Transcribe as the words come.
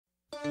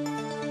In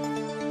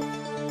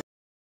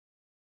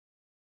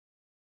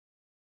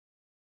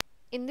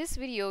this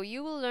video,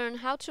 you will learn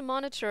how to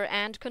monitor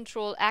and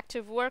control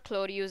active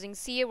workload using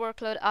CA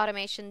Workload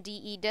Automation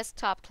DE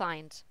desktop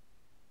client.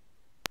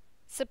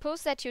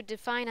 Suppose that you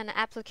define an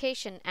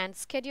application and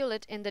schedule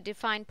it in the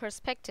defined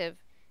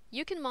perspective.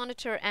 You can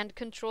monitor and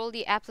control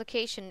the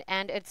application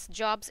and its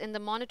jobs in the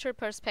monitor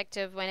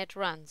perspective when it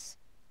runs.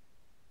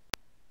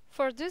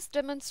 For this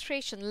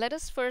demonstration, let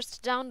us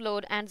first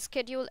download and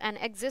schedule an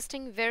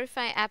existing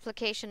Verify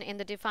application in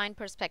the defined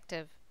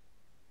perspective.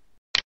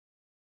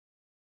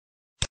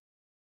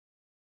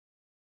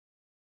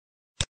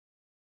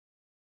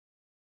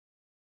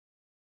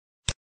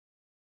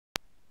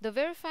 The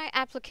Verify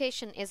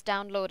application is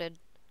downloaded.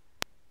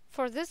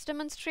 For this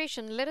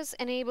demonstration, let us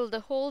enable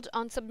the Hold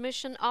on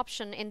Submission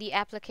option in the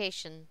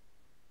application.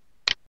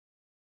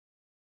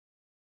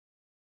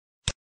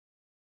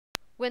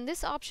 When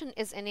this option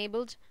is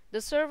enabled, the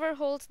server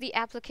holds the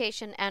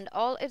application and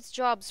all its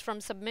jobs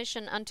from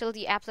submission until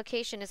the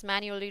application is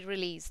manually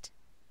released.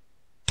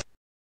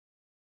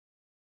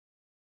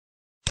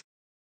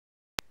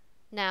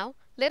 Now,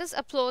 let us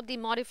upload the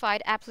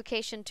modified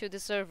application to the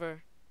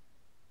server.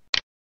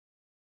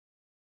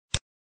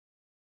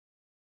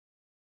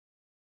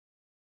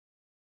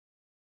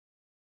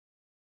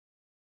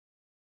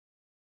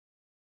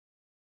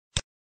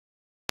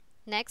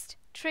 Next,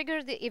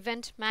 trigger the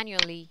event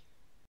manually.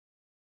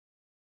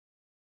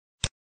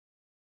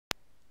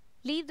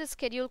 Leave the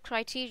Schedule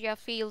Criteria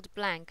field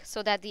blank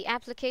so that the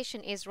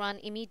application is run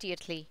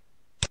immediately.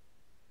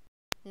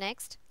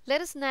 Next,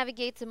 let us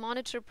navigate the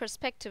monitor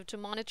perspective to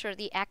monitor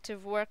the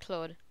active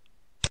workload.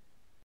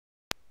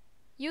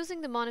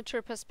 Using the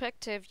monitor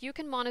perspective, you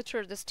can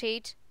monitor the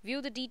state,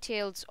 view the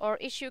details, or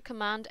issue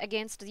command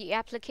against the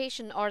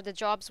application or the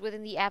jobs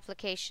within the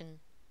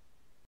application.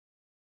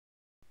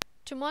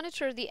 To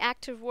monitor the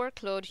active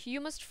workload, you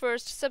must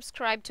first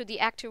subscribe to the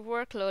active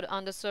workload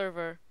on the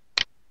server.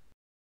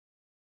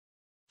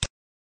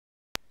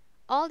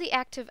 All the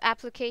active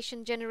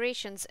application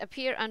generations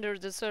appear under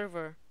the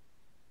server.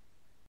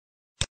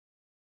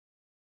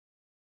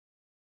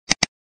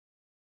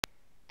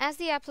 As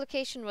the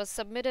application was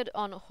submitted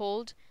on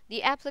hold,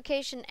 the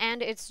application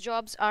and its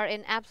jobs are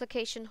in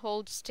application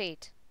hold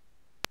state.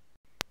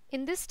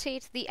 In this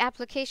state, the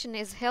application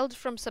is held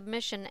from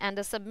submission and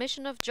the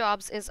submission of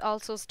jobs is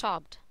also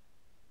stopped.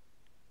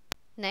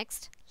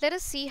 Next, let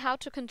us see how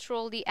to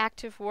control the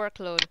active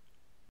workload.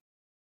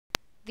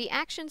 The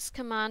actions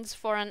commands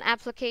for an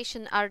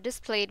application are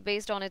displayed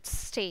based on its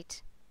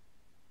state.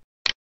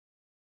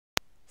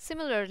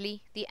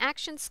 Similarly, the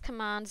actions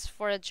commands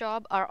for a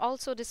job are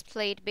also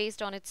displayed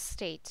based on its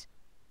state.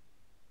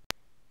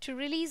 To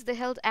release the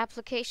held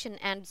application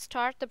and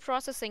start the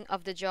processing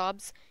of the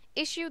jobs,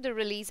 issue the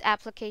release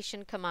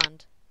application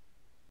command.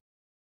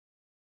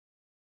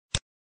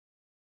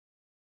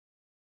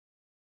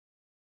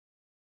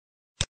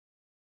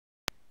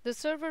 The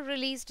server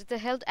released the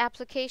held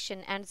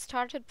application and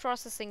started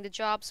processing the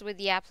jobs with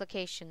the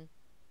application.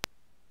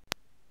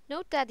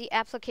 Note that the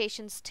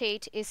application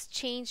state is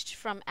changed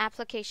from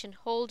application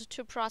hold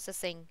to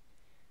processing.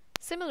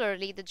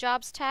 Similarly, the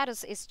job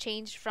status is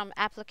changed from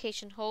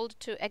application hold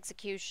to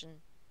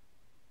execution.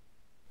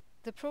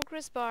 The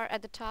progress bar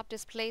at the top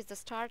displays the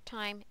start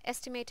time,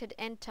 estimated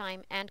end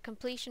time, and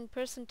completion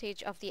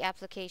percentage of the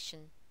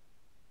application.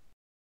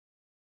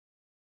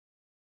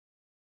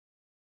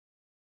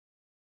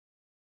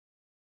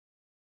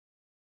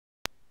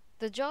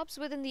 The jobs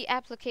within the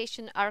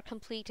application are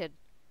completed.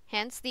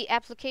 Hence, the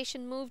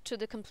application moved to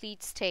the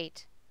complete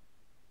state.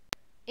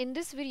 In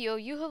this video,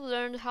 you have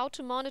learned how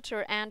to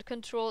monitor and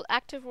control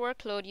active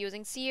workload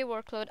using CA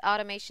Workload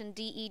Automation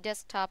DE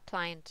desktop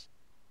client.